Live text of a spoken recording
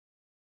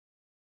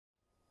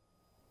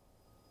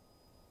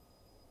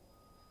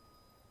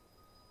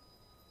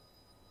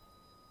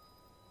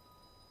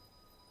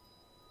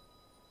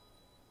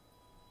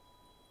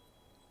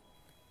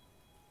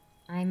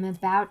I'm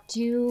about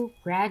to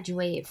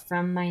graduate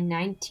from my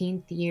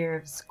 19th year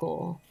of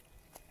school.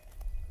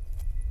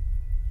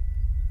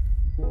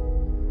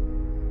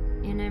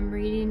 And I'm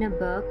reading a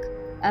book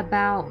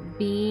about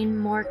being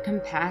more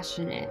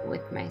compassionate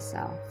with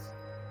myself.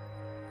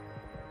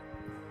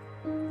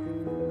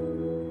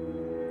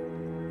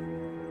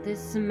 This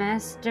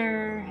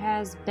semester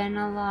has been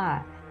a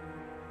lot.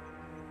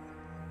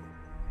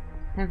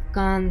 I've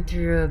gone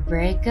through a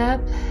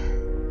breakup,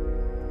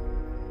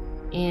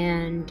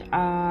 and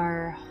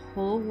our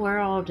whole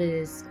world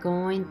is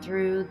going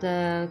through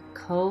the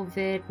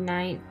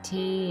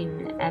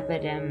COVID-19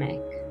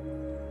 epidemic.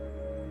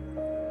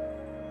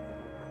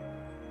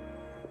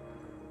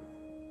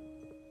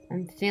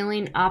 I'm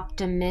feeling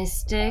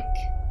optimistic.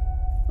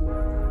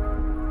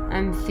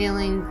 I'm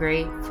feeling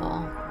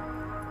grateful.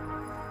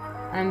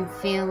 I'm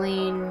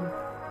feeling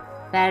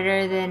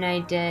better than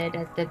I did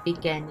at the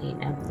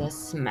beginning of the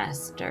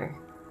semester.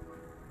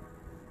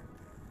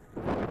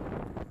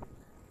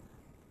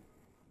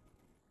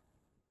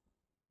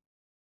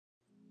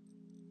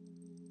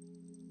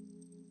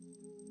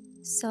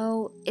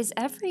 So, is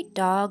every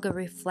dog a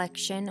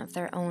reflection of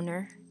their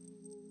owner?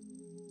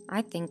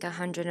 I think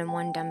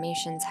 101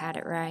 Dalmatians had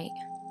it right.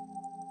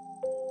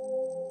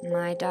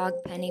 My dog,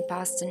 Penny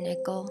Pasta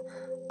Nickel,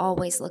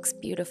 always looks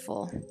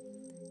beautiful.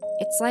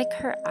 It's like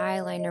her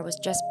eyeliner was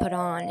just put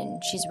on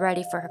and she's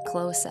ready for her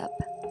close-up.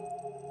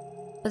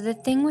 But the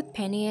thing with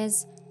Penny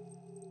is,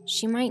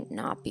 she might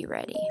not be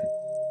ready.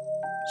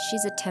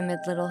 She's a timid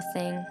little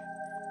thing.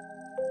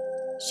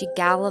 She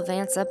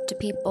gallivants up to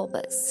people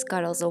but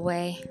scuttles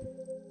away.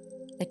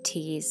 A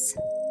tease.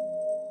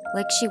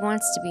 Like she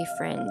wants to be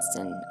friends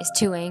and is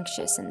too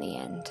anxious in the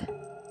end.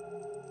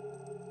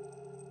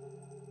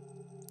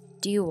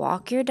 Do you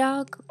walk your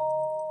dog?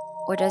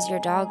 Or does your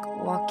dog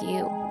walk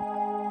you?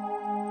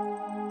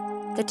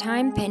 The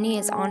time Penny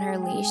is on her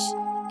leash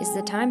is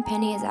the time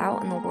Penny is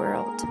out in the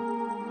world.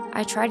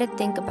 I try to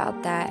think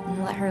about that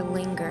and let her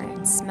linger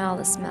and smell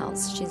the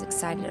smells she's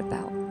excited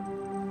about.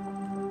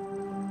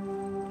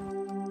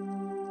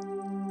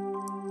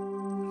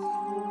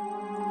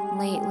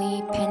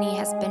 Lately, Penny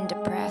has been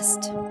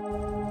depressed.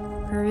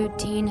 Her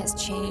routine has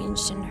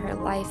changed and her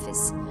life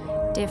is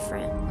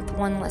different with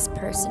one less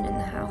person in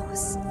the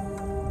house.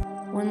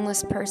 One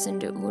less person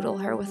to oodle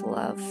her with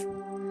love.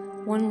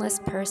 One less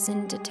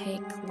person to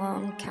take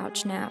long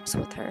couch naps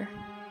with her.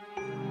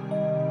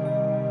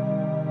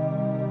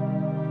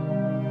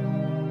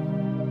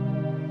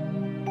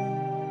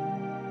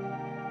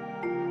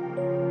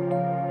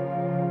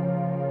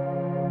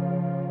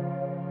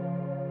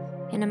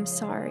 And I'm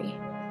sorry.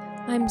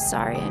 I'm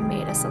sorry I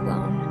made us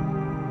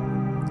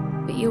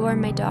alone. But you are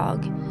my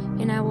dog,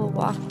 and I will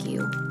walk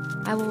you.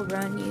 I will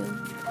run you.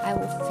 I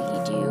will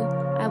feed you.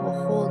 I will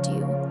hold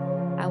you.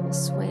 I will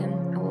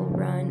swim. I will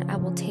run. I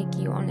will take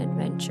you on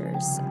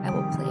adventures. I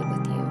will play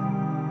with you.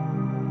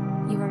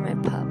 You are my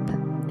pup,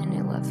 and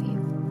I love you.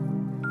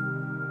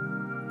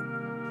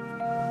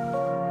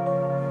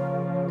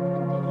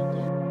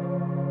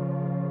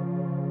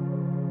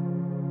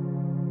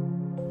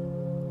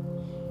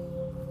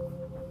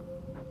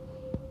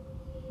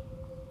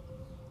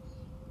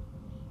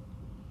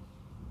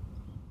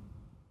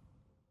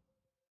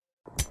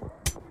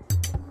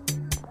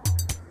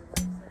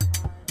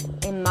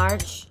 In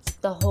March,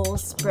 the whole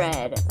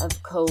spread of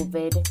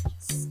COVID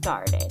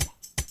started.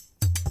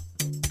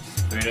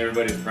 I mean,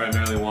 everybody's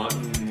primarily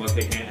wanting what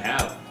they can't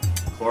have.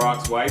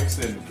 Clorox wipes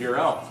and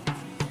Purell.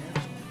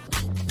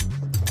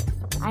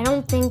 I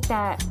don't think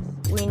that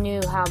we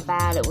knew how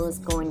bad it was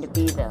going to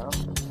be, though.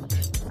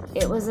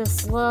 It was a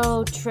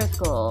slow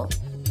trickle.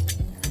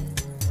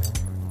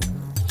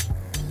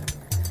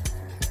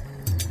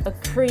 A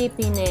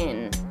creeping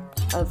in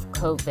of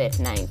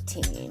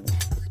COVID-19.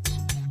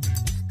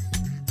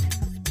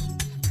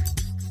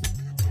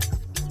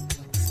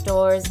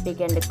 Stores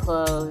began to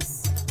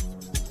close,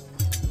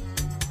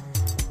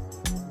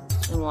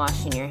 and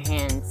washing your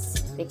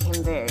hands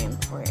became very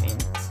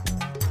important.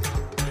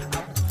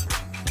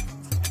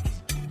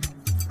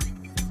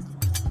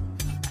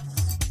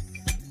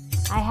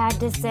 I had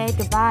to say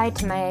goodbye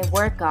to my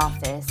work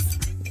office,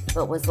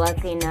 but was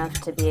lucky enough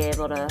to be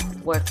able to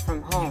work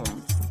from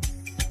home,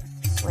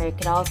 where I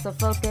could also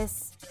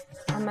focus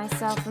on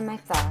myself and my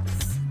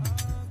thoughts.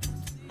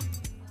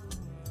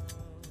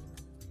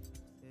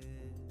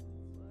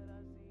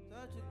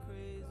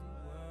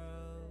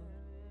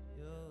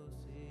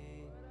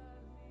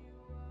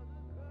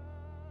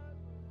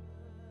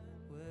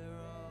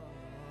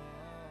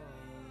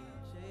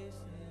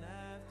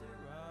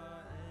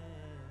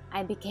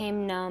 I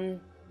became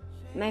numb.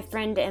 My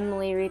friend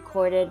Emily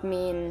recorded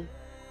me and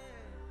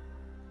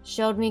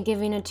showed me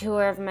giving a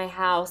tour of my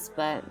house,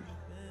 but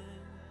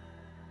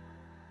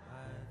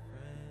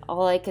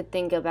all I could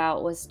think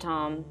about was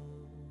Tom.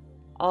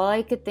 All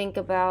I could think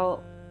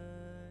about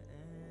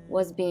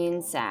was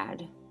being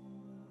sad.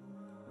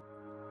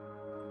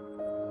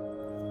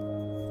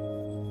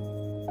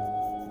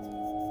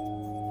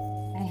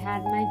 I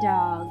had my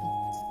dog.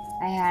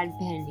 I had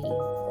Penny.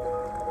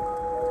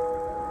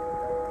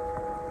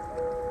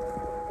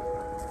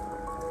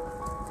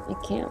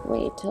 can't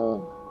wait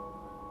till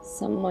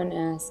someone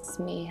asks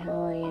me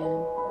how I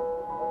am,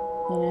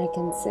 and I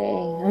can say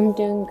I'm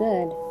doing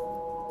good,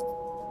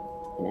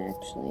 and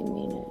actually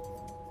mean it.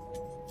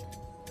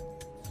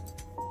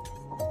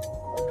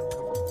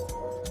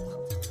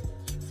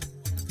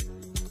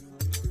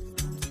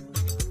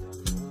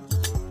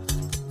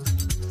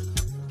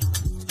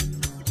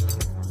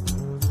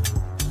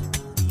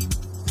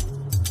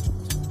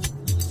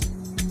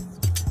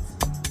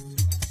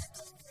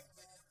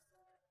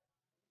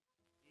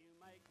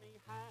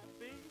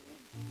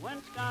 When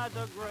skies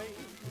are gray,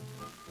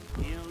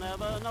 you'll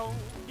never know,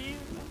 dear,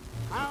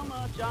 how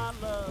much I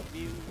love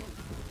you.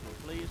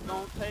 Please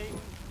don't take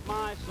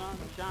my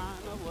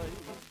sunshine away.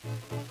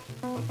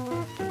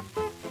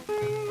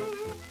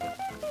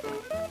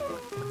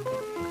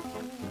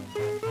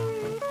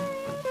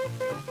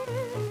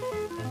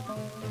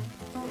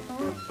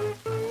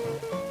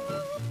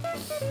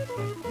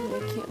 I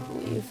can't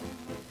believe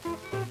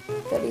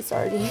that he's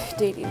already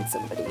dating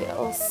somebody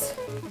else.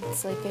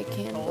 It's like I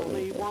can't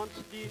believe it. Once,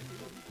 dear,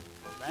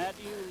 that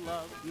you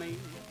love me,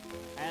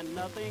 and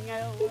nothing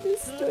else. I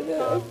just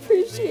didn't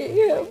appreciate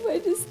him. I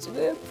just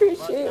didn't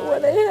appreciate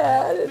what I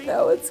had, and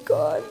now it's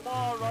gone.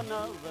 For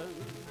another,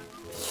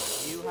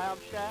 you have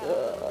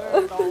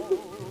shattered all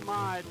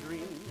my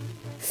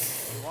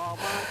dreams. You are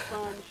my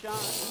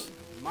sunshine,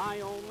 my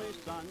only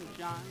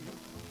sunshine.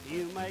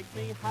 You make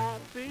me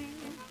happy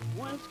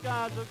when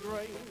skies are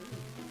gray.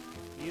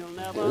 You'll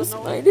never It was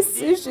know my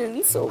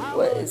decision, so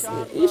what is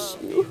the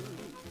issue?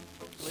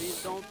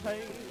 Please don't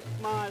take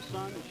my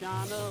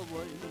sunshine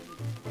away.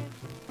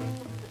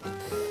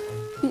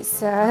 Be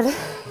sad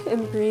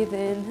and breathe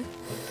in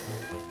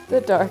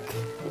the dark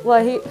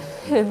light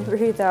and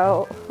breathe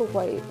out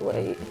white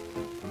light.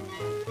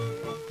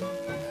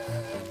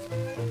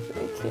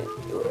 I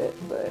can't do it,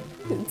 but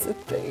it's a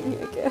thing,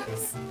 I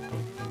guess.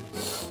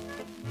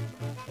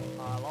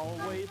 I'll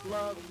always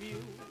love you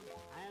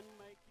and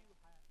make you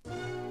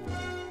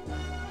happy.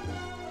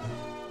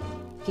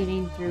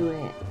 Getting through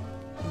it.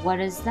 What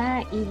does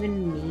that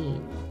even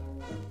mean?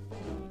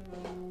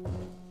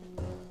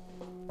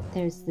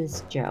 There's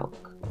this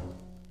joke.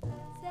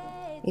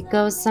 It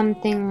goes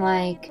something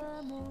like,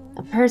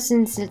 a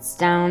person sits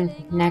down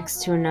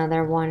next to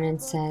another one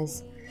and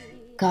says,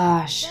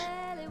 "Gosh,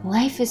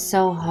 life is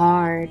so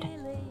hard."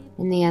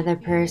 And the other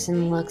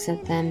person looks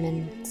at them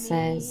and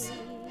says,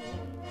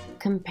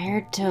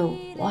 "Compared to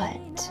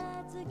what?"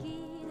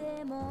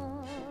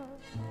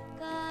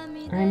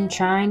 I'm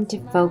trying to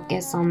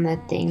focus on the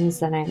things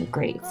that I'm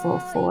grateful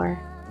for.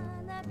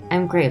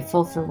 I'm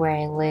grateful for where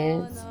I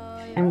live.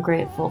 I'm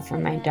grateful for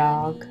my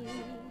dog.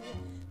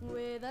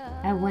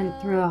 I went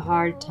through a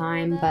hard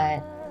time,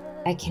 but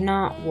I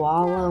cannot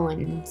wallow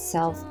in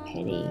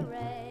self-pity.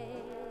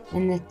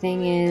 And the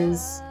thing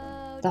is,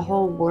 the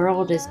whole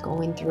world is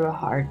going through a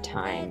hard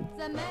time.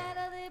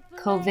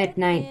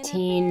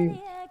 COVID-19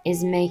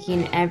 is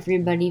making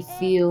everybody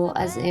feel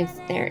as if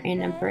they're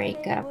in a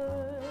breakup.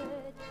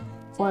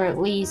 Or at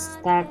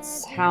least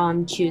that's how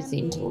I'm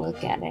choosing to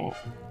look at it.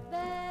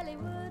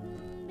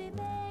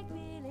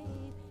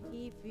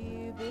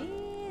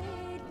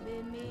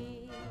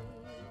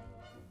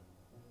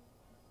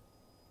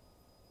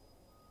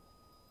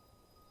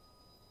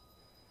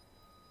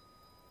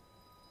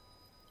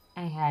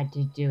 I had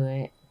to do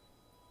it.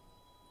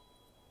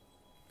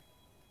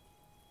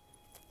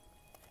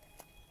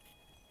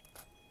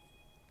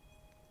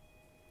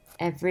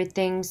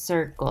 Everything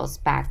circles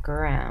back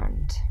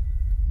around.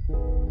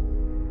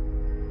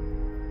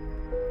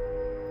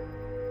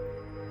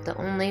 The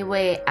only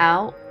way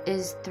out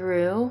is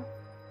through,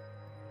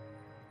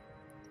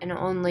 and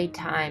only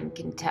time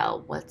can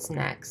tell what's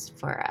next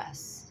for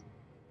us.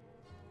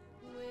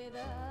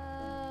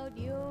 Without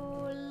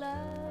your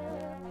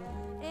love,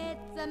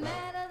 it's a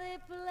melody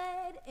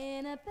played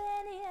in a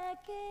penny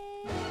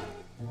arcade.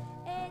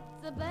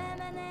 It's a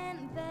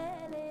permanent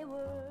valley.